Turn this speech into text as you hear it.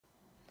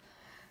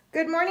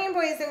Good morning,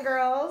 boys and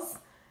girls.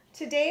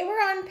 Today we're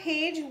on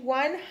page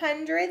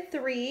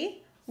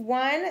 103,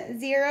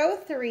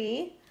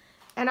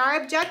 and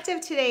our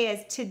objective today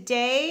is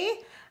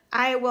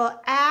I will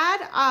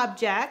add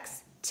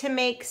objects to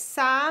make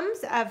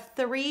sums of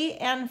 3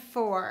 and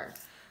 4.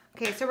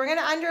 Okay, so we're going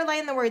to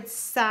underline the word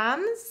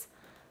sums.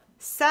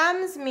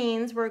 Sums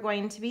means we're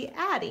going to be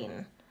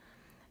adding.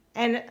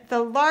 And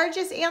the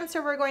largest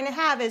answer we're going to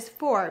have is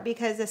 4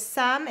 because a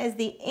sum is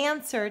the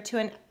answer to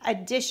an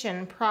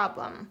addition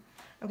problem.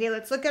 Okay,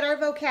 let's look at our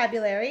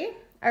vocabulary.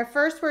 Our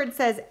first word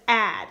says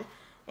add.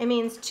 It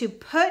means to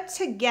put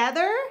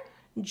together,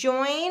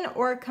 join,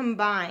 or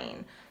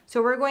combine.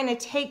 So we're going to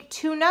take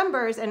two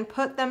numbers and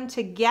put them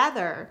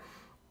together.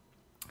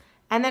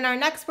 And then our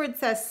next word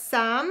says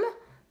sum,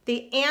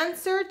 the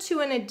answer to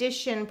an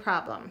addition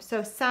problem.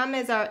 So sum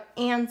is our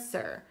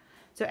answer.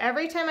 So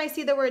every time I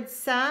see the word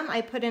sum,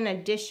 I put an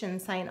addition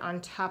sign on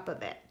top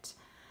of it.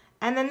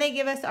 And then they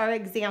give us our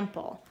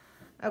example.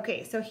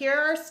 Okay, so here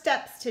are our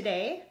steps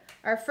today.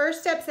 Our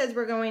first step says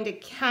we're going to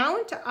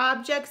count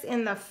objects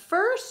in the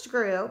first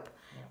group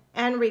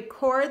and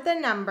record the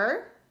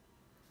number.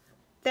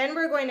 Then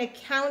we're going to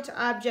count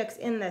objects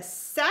in the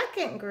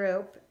second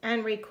group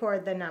and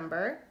record the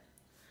number.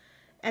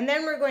 And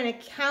then we're going to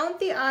count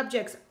the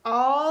objects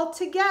all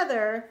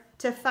together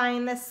to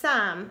find the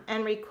sum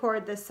and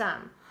record the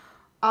sum.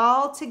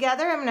 All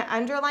together, I'm going to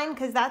underline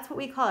because that's what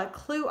we call a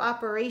clue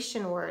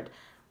operation word.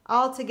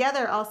 All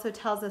together also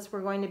tells us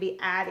we're going to be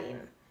adding.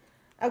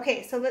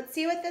 Okay, so let's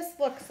see what this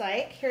looks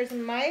like. Here's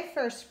my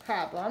first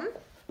problem.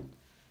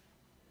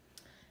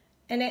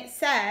 And it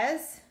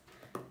says,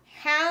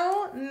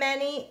 how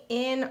many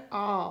in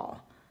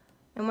all?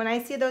 And when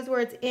I see those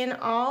words in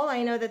all,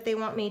 I know that they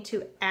want me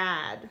to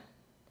add.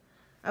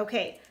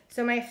 Okay,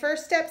 so my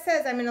first step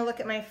says I'm going to look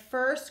at my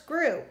first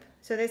group.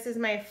 So this is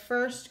my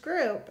first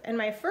group, and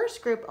my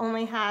first group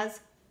only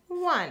has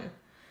 1.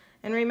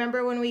 And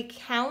remember when we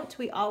count,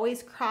 we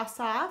always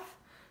cross off.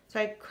 So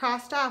I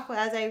crossed off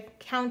as I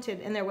counted,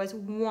 and there was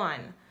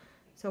 1.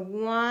 So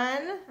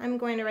 1, I'm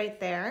going to write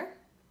there.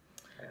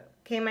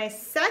 Okay, my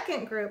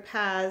second group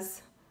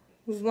has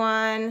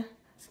 1,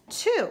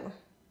 2.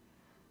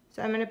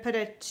 So I'm going to put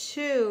a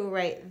 2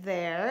 right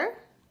there.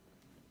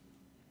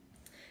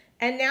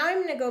 And now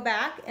I'm going to go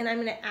back, and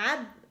I'm going to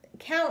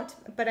count,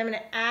 but I'm going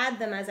to add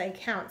them as I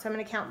count. So I'm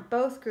going to count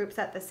both groups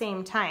at the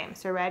same time.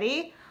 So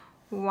ready?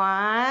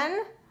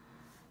 1,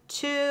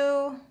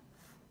 2,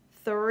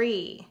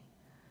 3.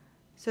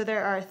 So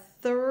there are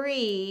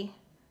 3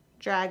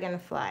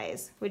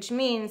 dragonflies, which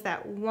means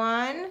that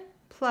 1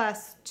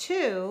 plus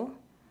 2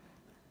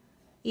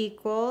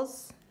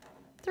 equals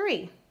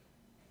 3.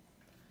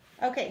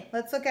 Okay,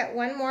 let's look at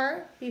one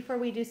more before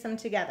we do some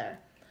together.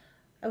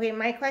 Okay,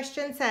 my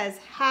question says,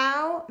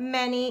 how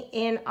many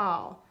in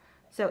all?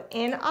 So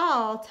in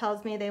all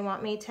tells me they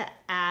want me to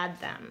add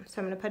them.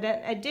 So I'm going to put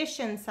an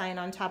addition sign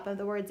on top of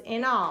the words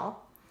in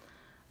all.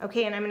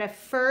 Okay, and I'm going to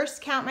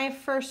first count my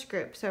first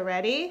group. So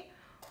ready?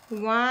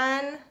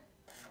 1,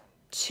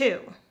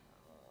 2.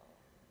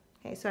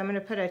 Okay, so I'm going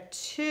to put a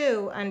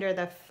 2 under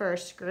the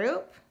first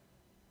group.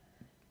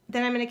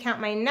 Then I'm going to count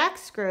my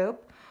next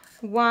group.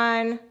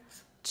 1,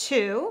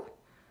 2.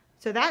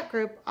 So that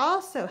group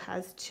also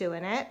has 2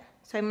 in it.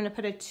 So I'm going to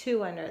put a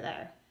 2 under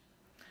there.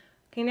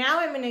 Okay, now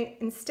I'm going to,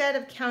 instead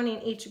of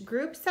counting each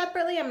group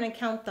separately, I'm going to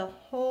count the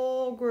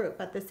whole group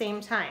at the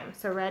same time.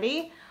 So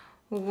ready?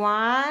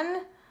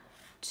 1,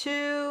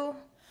 2,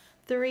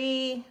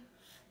 3,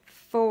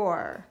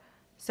 4.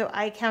 So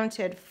I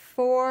counted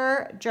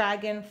 4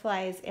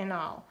 dragonflies in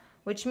all,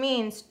 which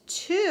means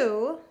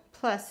 2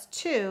 plus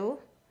 2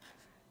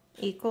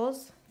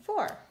 equals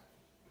 4.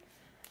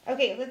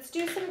 Okay, let's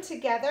do some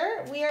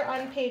together. We are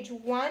on page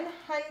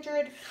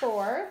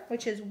 104,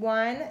 which is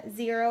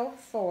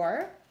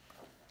 104.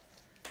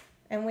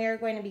 And we are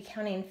going to be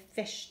counting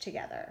fish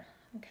together.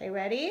 Okay,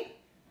 ready?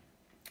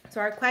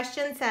 So our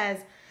question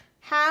says,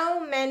 how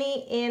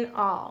many in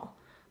all?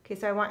 Okay,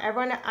 so I want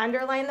everyone to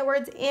underline the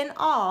words in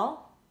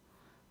all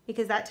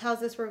because that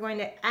tells us we're going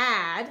to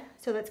add.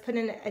 So let's put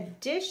an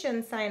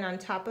addition sign on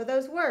top of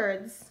those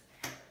words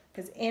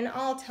because in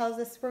all tells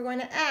us we're going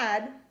to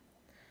add.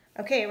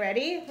 Okay,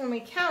 ready? When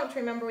we count,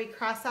 remember we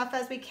cross off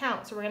as we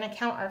count. So we're going to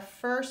count our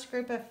first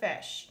group of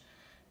fish.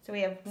 So we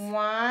have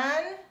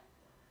 1,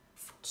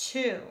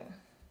 2.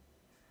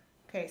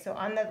 Okay, so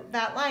on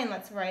that line,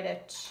 let's write a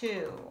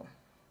 2.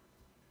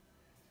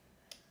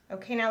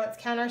 Okay, now let's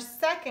count our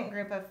second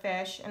group of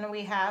fish, and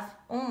we have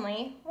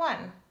only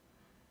 1.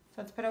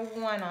 So let's put a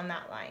 1 on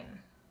that line.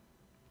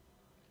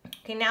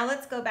 Okay, now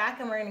let's go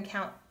back and we're going to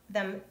count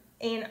them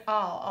in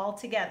all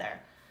together.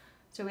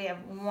 So we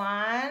have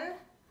 1,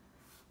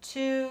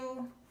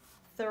 2,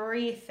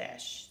 3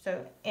 fish.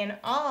 So in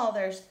all,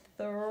 there's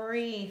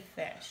 3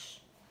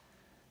 fish,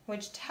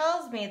 which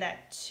tells me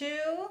that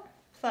 2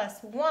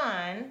 plus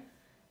 1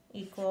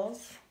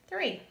 equals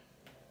 3.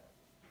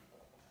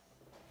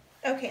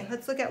 Okay,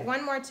 let's look at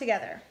one more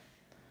together.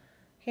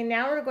 Okay,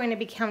 now we're going to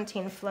be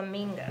counting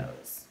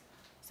flamingos.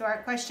 So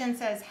our question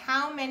says,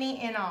 how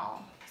many in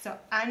all? So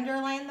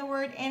underline the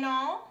word in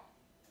all.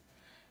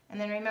 And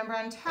then remember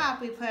on top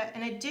we put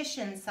an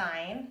addition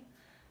sign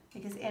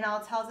because in all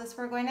tells us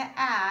we're going to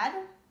add.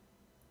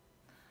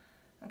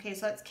 Okay,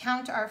 so let's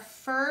count our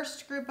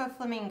first group of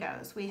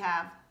flamingos. We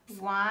have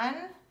 1,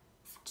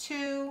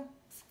 2,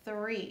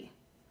 3.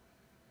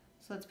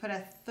 So let's put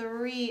a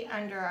 3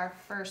 under our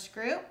first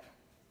group.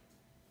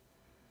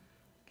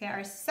 Okay,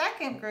 our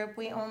second group,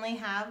 we only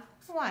have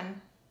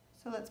 1.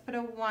 So let's put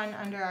a 1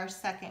 under our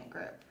second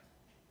group.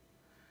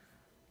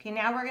 Okay,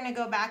 now we're gonna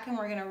go back and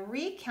we're gonna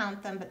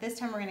recount them, but this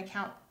time we're gonna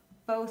count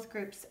both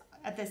groups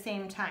at the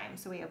same time.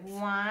 So we have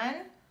 1,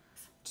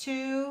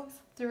 2,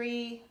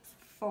 3,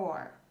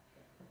 4.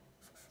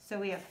 So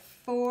we have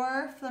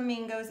 4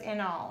 flamingos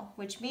in all,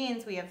 which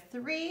means we have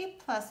 3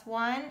 plus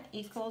 1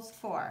 equals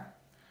 4.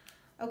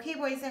 Okay,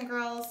 boys and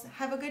girls,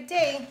 have a good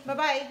day.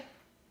 Bye-bye.